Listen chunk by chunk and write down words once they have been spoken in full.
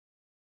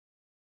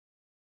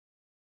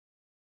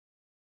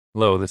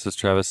Hello, this is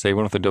Travis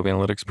Sabin with Adobe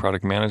Analytics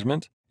Product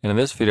Management. And in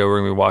this video, we're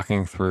going to be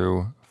walking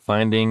through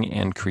finding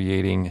and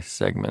creating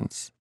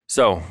segments.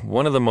 So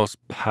one of the most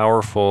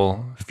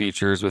powerful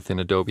features within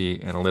Adobe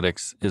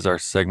Analytics is our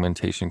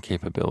segmentation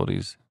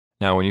capabilities.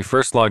 Now, when you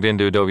first logged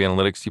into Adobe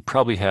Analytics, you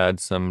probably had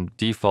some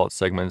default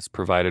segments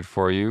provided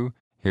for you.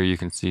 Here you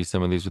can see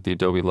some of these with the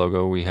Adobe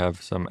logo. We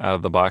have some out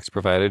of the box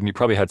provided, and you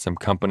probably had some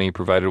company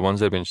provided ones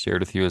that have been shared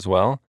with you as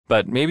well.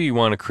 But maybe you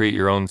want to create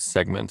your own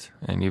segment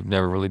and you've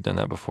never really done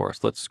that before. So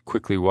let's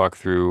quickly walk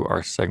through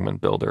our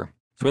segment builder.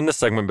 So in the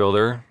segment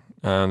builder,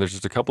 there's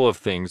just a couple of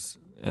things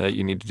that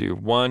you need to do.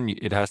 One,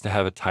 it has to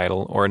have a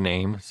title or a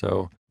name.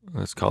 So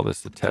let's call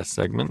this the test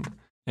segment.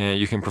 And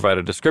you can provide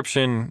a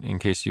description in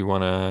case you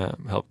want to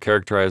help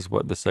characterize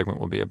what the segment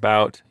will be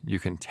about. You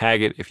can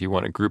tag it if you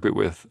want to group it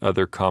with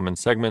other common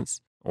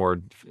segments,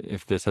 or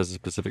if this has a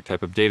specific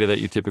type of data that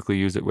you typically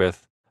use it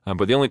with.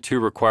 But the only two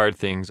required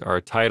things are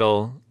a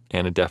title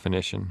and a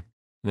definition.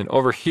 And then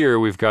over here,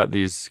 we've got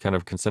these kind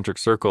of concentric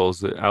circles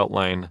that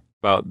outline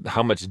about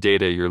how much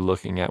data you're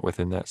looking at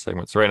within that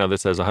segment. So right now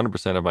this has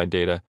 100% of my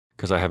data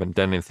because I haven't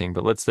done anything.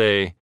 But let's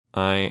say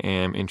I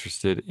am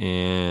interested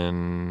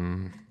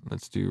in,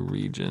 let's do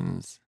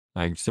regions.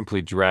 I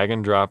simply drag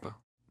and drop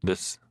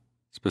this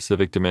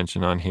specific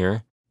dimension on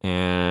here.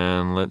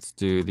 And let's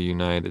do the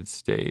United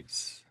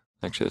States.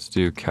 Actually, let's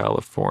do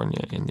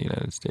California in the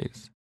United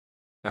States.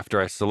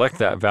 After I select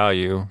that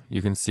value, you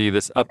can see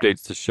this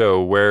updates to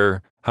show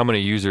how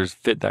many users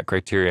fit that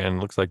criteria. And it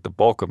looks like the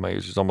bulk of my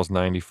users, almost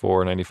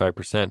 94,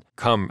 95%,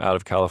 come out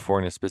of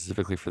California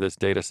specifically for this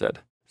data set.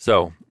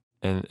 So,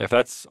 and if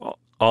that's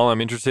all I'm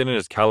interested in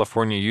is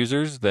California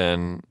users,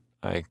 then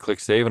I click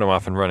save and I'm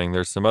off and running.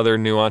 There's some other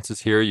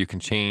nuances here. You can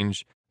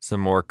change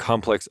some more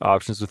complex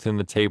options within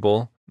the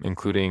table,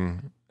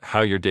 including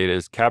how your data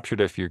is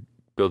captured if you're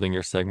building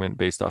your segment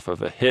based off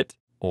of a hit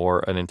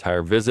or an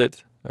entire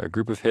visit, a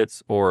group of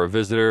hits, or a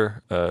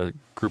visitor, a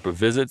group of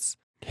visits.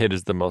 Hit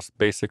is the most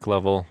basic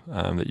level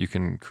that you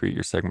can create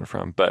your segment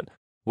from, but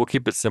we'll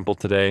keep it simple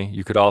today.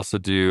 You could also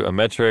do a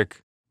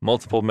metric,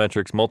 multiple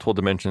metrics, multiple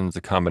dimensions,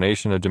 a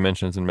combination of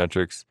dimensions and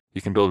metrics.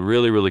 You can build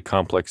really, really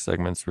complex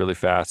segments really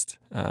fast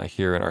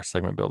here in our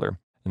segment builder.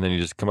 And then you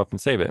just come up and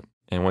save it.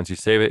 And once you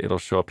save it, it'll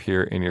show up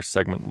here in your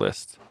segment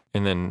list.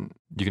 And then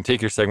you can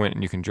take your segment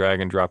and you can drag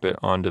and drop it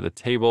onto the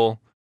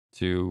table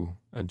to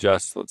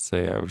adjust. Let's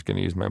say I was going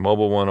to use my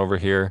mobile one over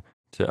here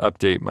to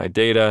update my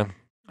data.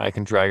 I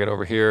can drag it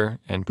over here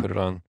and put it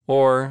on,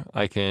 or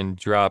I can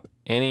drop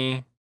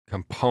any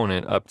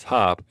component up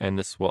top and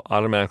this will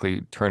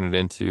automatically turn it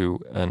into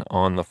an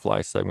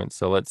on-the-fly segment.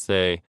 So let's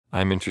say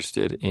I'm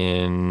interested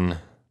in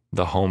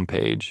the home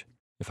page.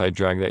 If I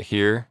drag that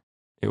here,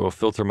 it will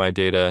filter my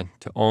data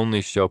to only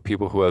show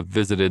people who have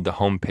visited the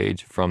home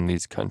page from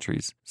these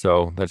countries.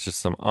 So that's just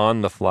some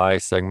on-the-fly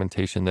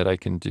segmentation that I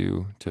can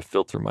do to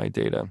filter my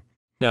data.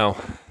 Now,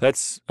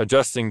 that's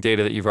adjusting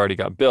data that you've already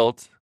got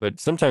built, but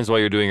sometimes while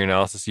you're doing your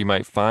analysis, you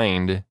might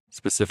find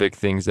specific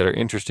things that are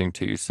interesting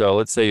to you. So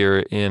let's say you're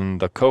in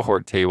the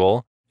cohort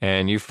table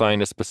and you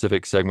find a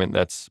specific segment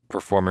that's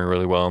performing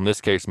really well. In this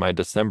case, my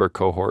December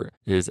cohort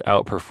is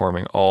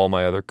outperforming all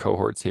my other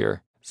cohorts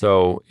here.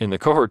 So in the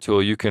cohort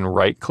tool, you can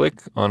right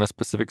click on a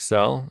specific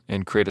cell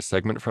and create a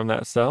segment from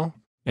that cell.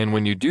 And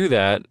when you do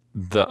that,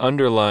 the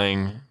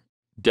underlying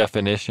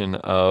definition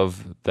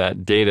of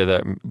that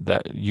data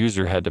that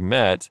user had to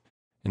met,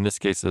 in this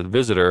case, the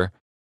visitor,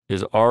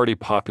 is already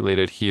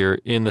populated here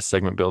in the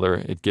segment builder.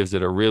 It gives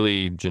it a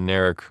really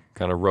generic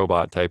kind of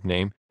robot type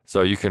name.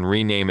 So you can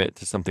rename it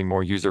to something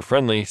more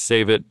user-friendly,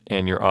 save it,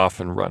 and you're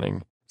off and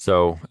running.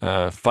 So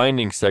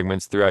finding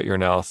segments throughout your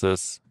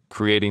analysis,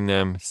 creating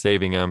them,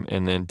 saving them,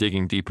 and then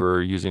digging deeper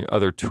using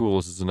other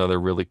tools is another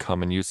really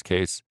common use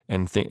case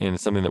and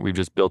something that we've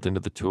just built into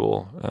the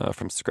tool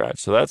from scratch.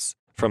 So that's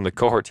from the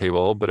cohort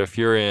table. But if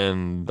you're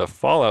in the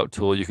Fallout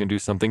tool, you can do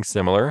something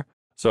similar.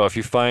 So if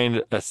you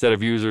find a set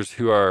of users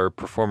who are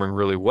performing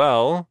really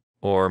well,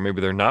 or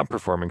maybe they're not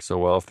performing so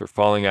well, if they're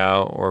falling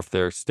out or if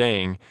they're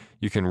staying,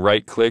 you can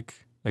right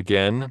click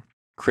again,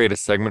 create a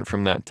segment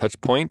from that touch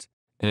point,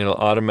 and it'll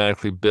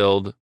automatically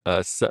build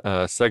a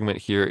segment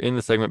here in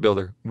the segment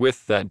builder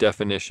with that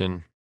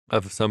definition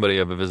of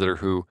a visitor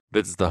who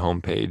visits the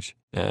home page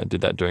and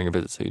did that during a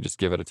visit. So you just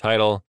give it a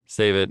title,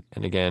 save it,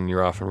 and again,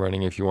 you're off and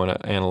running if you want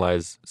to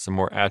analyze some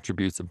more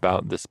attributes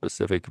about this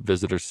specific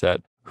visitor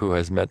set who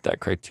has met that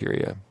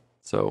criteria.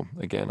 So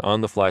again,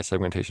 on-the-fly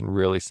segmentation,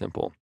 really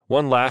simple.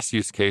 One last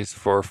use case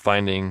for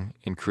finding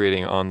and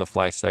creating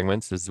on-the-fly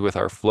segments is with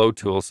our flow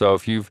tool. So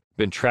if you've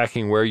been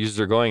tracking where users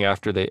are going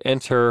after they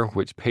enter,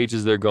 which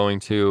pages they're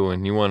going to,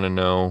 and you want to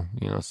know,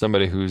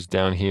 somebody who's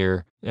down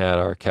here at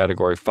our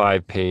category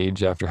 5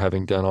 page after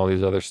having done all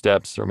these other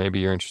steps, or maybe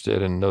you're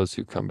interested in those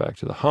who come back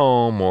to the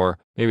home, or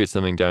maybe it's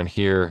something down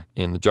here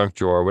in the junk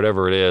drawer,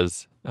 whatever it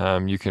is,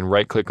 you can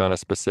right click on a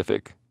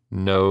specific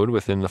node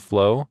within the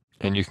flow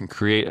and you can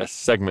create a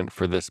segment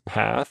for this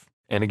path.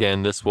 And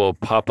again, this will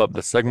pop up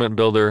the segment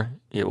builder.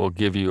 It will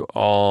give you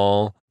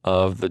all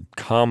of the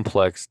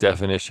complex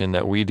definition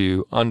that we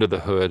do under the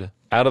hood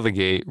out of the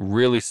gate,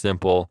 really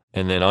simple.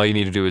 And then all you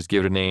need to do is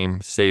give it a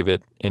name, save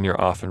it, and you're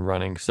off and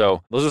running.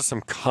 So those are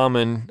some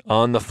common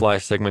on-the-fly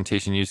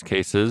segmentation use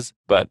cases.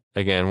 But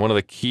again, one of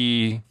the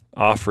key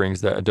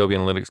offerings that Adobe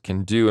Analytics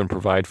can do and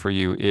provide for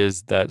you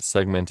is that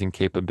segmenting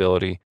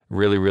capability.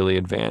 Really, really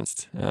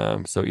advanced.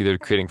 So either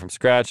creating from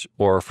scratch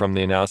or from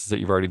the analysis that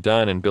you've already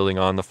done and building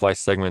on the fly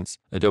segments,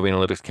 Adobe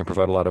Analytics can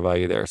provide a lot of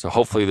value there. So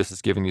hopefully this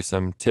is giving you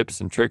some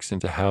tips and tricks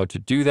into how to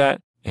do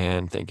that.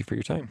 And thank you for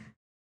your time.